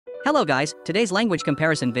Hello guys, today's language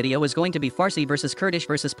comparison video is going to be Farsi versus Kurdish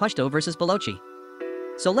versus Pashto versus Balochi.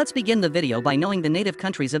 So let's begin the video by knowing the native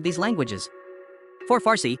countries of these languages. For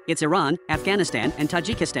Farsi, it's Iran, Afghanistan, and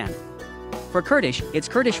Tajikistan. For Kurdish, it's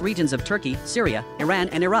Kurdish regions of Turkey, Syria, Iran,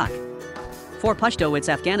 and Iraq. For Pashto, it's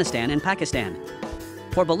Afghanistan and Pakistan.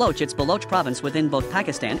 For Baloch, it's Baloch province within both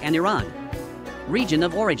Pakistan and Iran. Region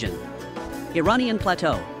of origin: Iranian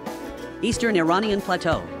Plateau, Eastern Iranian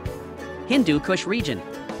Plateau, Hindu Kush region,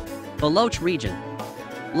 Baloch region.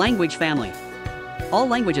 Language family: all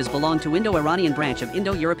languages belong to Indo Iranian branch of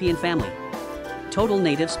Indo European family. Total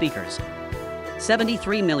native speakers: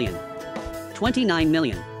 73 million, 29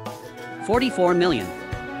 million, 44 million,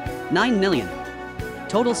 9 million.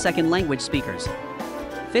 Total second language speakers: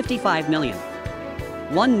 55 million,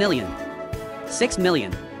 1 million, 6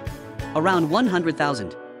 million, around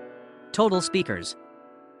 100,000. Total speakers: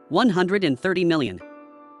 130 million,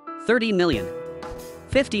 30 million,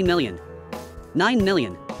 50 million, 9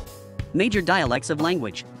 million. Major dialects of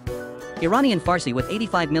language: Iranian Farsi with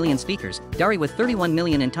 85 million speakers, Dari with 31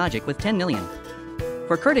 million and Tajik with 10 million.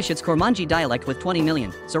 For Kurdish, it's Kurmanji dialect with 20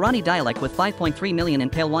 million, Sorani dialect with 5.3 million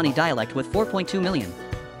and Pelwani dialect with 4.2 million.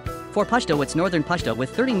 For Pashto, it's Northern Pashto with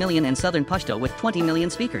 30 million and Southern Pashto with 20 million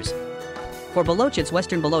speakers. For Baloch, it's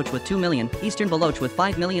Western Baloch with 2 million, Eastern Baloch with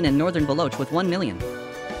 5 million and Northern Baloch with 1 million.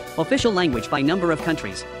 Official language by number of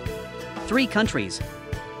countries: 3 countries,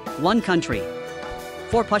 1 country.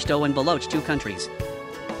 For Pashto and Baloch, 2 countries.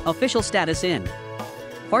 Official status in: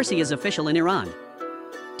 Farsi is official in Iran,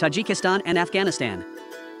 Tajikistan and Afghanistan.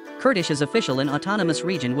 Kurdish is official in autonomous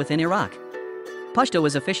region within Iraq. Pashto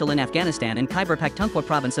is official in Afghanistan and Khyber Pakhtunkhwa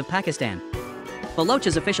province of Pakistan. Baloch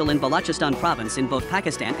is official in Balochistan province in both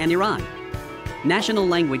Pakistan and Iran. National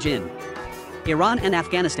language in Iran and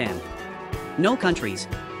Afghanistan: no countries.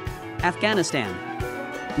 Afghanistan: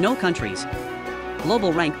 no countries.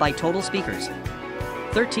 Global rank by total speakers: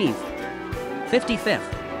 13th, 55th,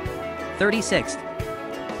 36th.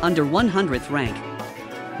 Under 100th rank.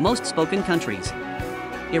 Most spoken countries: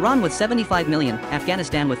 Iran with 75 million,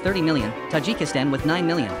 Afghanistan with 30 million, Tajikistan with 9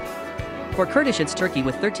 million. For Kurdish, it's Turkey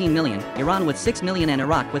with 13 million, Iran with 6 million and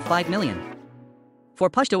Iraq with 5 million. For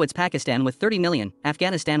Pashto, it's Pakistan with 30 million,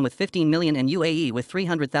 Afghanistan with 15 million and UAE with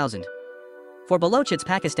 300,000. For Baloch, it's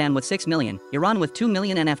Pakistan with 6 million, Iran with 2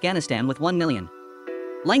 million and Afghanistan with 1 million.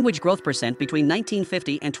 Language growth percent between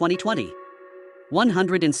 1950 and 2020: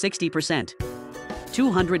 160%,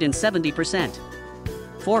 270%,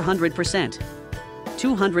 400%,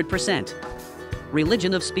 200%.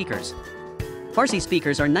 Religion of speakers: Farsi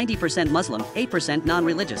speakers are 90% Muslim, 8%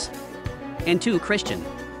 non-religious, and 2 Christian.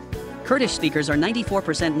 Kurdish speakers are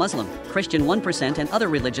 94% Muslim, Christian 1% and other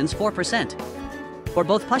religions 4%. For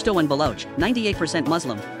both Pashto and Baloch, 98%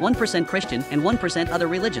 Muslim, 1% Christian and 1% other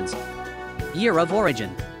religions. Year of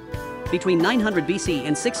origin: between 900 BC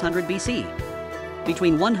and 600 BC.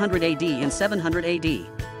 Between 100 AD and 700 AD.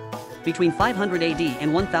 Between 500 AD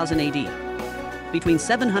and 1000 AD. Between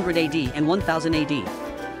 700 AD and 1000 AD.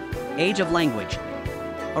 Age of language: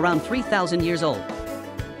 around 3000 years old.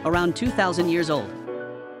 Around 2000 years old.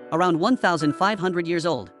 Around 1500 years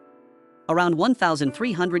old. Around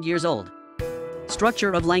 1300 years old.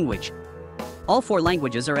 Structure of language: all 4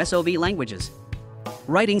 languages are SOV languages.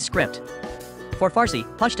 Writing script: for Farsi,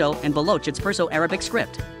 Pashto, and Baloch, it's Perso-Arabic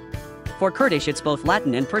script. For Kurdish, it's both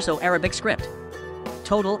Latin and Perso-Arabic script.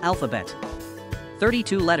 Total alphabet: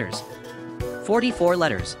 32 letters, 44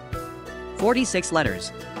 letters, 46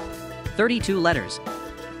 letters, 32 letters.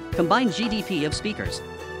 Combined GDP of speakers: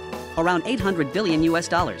 around 800 billion US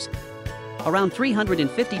dollars. Around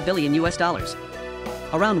 350 billion US dollars.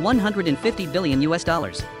 Around 150 billion US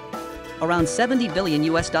dollars. Around 70 billion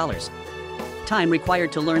US dollars. Time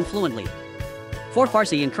required to learn fluently: for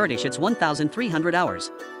Farsi and Kurdish, it's 1,300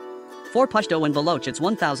 hours. For Pashto and Baloch, it's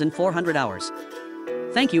 1,400 hours.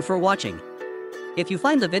 Thank you for watching. If you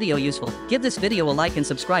find the video useful, give this video a like and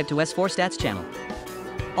subscribe to S4 Stats channel.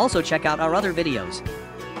 Also check out our other videos.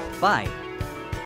 Bye.